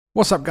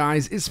What's up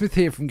guys, it's Smith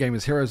here from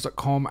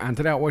GamersHeroes.com, and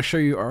today I will show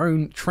you our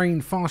own train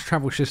fast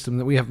travel system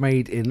that we have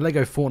made in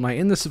LEGO Fortnite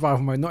in the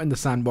survival mode, not in the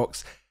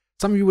sandbox.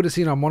 Some of you would have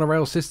seen our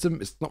monorail system.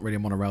 It's not really a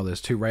monorail,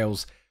 there's two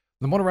rails.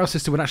 The monorail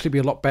system would actually be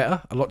a lot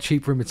better, a lot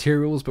cheaper in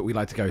materials, but we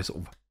like to go sort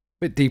of a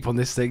bit deep on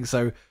this thing.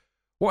 So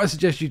what I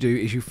suggest you do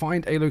is you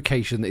find a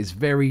location that is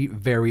very,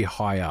 very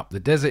high up. The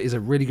desert is a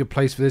really good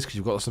place for this because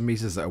you've got some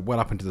meters that are well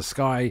up into the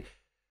sky.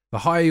 The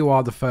higher you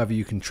are, the further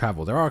you can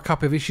travel. There are a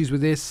couple of issues with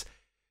this.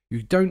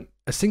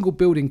 A single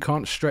building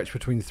can't stretch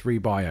between three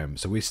biomes.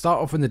 So we start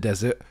off in the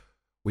desert,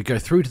 we go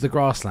through to the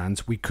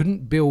grasslands. We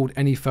couldn't build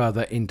any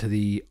further into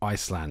the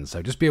iceland.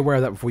 So just be aware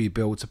of that before you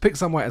build. So pick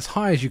somewhere as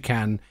high as you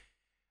can,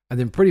 and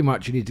then pretty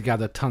much you need to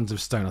gather tons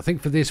of stone. I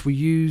think for this we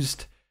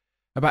used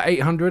about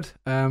 800,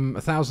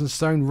 1,000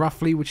 stone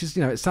roughly, which is,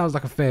 it sounds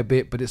like a fair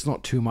bit, but it's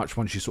not too much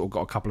once you sort of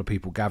got a couple of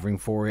people gathering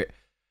for it.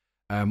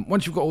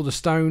 Once you've got all the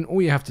stone,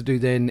 all you have to do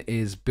then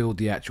is build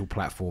the actual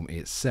platform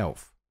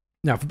itself.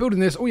 Now, for building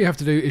this, all you have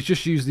to do is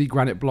just use the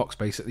granite blocks,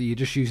 basically. You're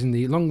just using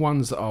the long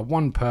ones that are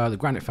one per, the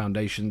granite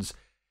foundations,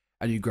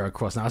 and you go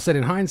across. Now, I said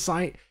in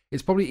hindsight,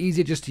 it's probably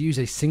easier just to use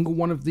a single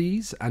one of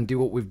these and do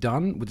what we've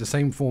done with the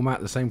same format,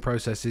 the same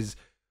processes.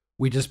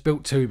 We just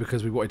built two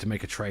because we wanted to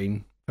make a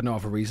train for no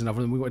other reason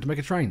other than we wanted to make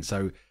a train.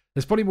 So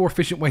there's probably more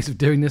efficient ways of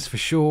doing this for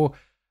sure,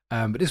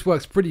 but this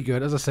works pretty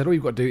good. As I said, all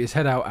you've got to do is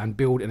head out and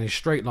build in a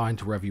straight line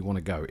to wherever you want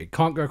to go. It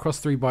can't go across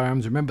three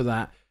biomes, remember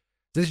that.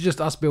 This is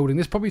just us building.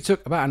 This probably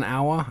took about an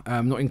hour,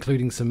 not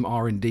including some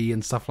R&D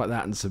and stuff like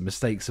that and some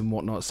mistakes and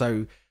whatnot.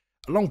 So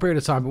a long period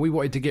of time, but we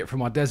wanted to get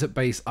from our desert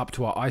base up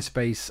to our ice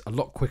base a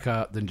lot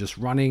quicker than just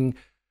running.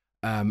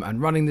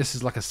 And running this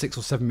is like a 6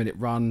 or 7 minute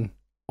run.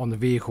 On the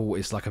vehicle,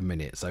 it's like a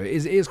minute. So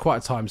it is quite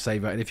a time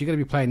saver. And if you're going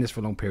to be playing this for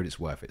a long period, it's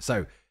worth it.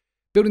 So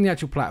building the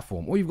actual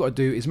platform, all you've got to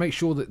do is make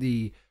sure that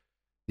the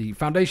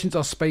foundations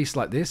are spaced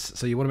like this.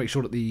 So you want to make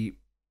sure that the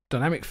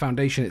dynamic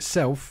foundation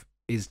itself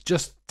is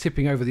just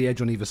tipping over the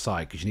edge on either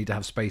side because you need to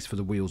have space for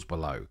the wheels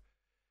below.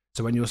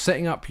 So when you're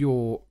setting up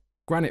your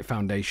granite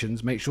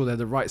foundations, make sure they're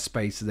the right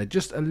space so they're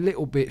just a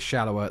little bit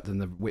shallower than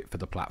the width of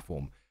the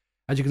platform.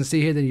 As you can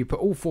see here, then you put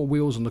all four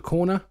wheels on the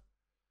corner.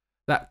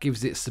 That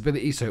gives it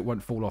stability so it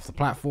won't fall off the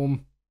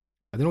platform.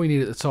 And then all you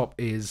need at the top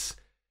is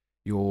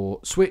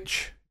your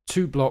switch,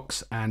 2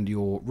 blocks, and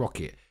your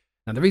rocket.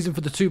 Now the reason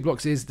for the 2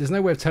 blocks is there's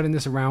no way of turning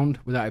this around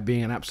without it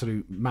being an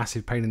absolute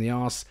massive pain in the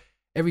arse.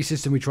 Every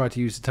system we try to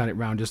use to turn it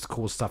around just to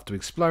cause stuff to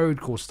explode,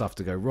 cause stuff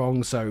to go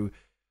wrong. So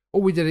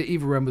all we did at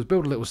either end was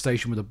build a little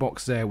station with a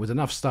box there with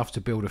enough stuff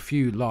to build a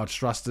few large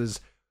thrusters.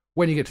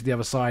 When you get to the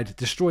other side,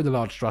 destroy the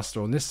large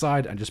thruster on this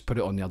side and just put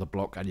it on the other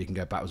block, and you can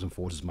go backwards and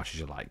forwards as much as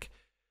you like.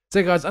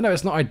 So guys, I know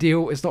it's not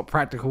ideal, it's not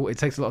practical, it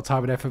takes a lot of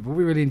time and effort, but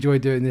we really enjoy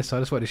doing this, so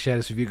I just wanted to share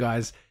this with you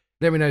guys.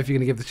 Let me know if you're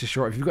going to give this a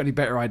shot. If you've got any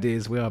better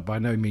ideas, we are by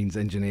no means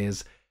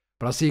engineers.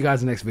 But I'll see you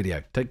guys in the next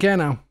video. Take care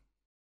now.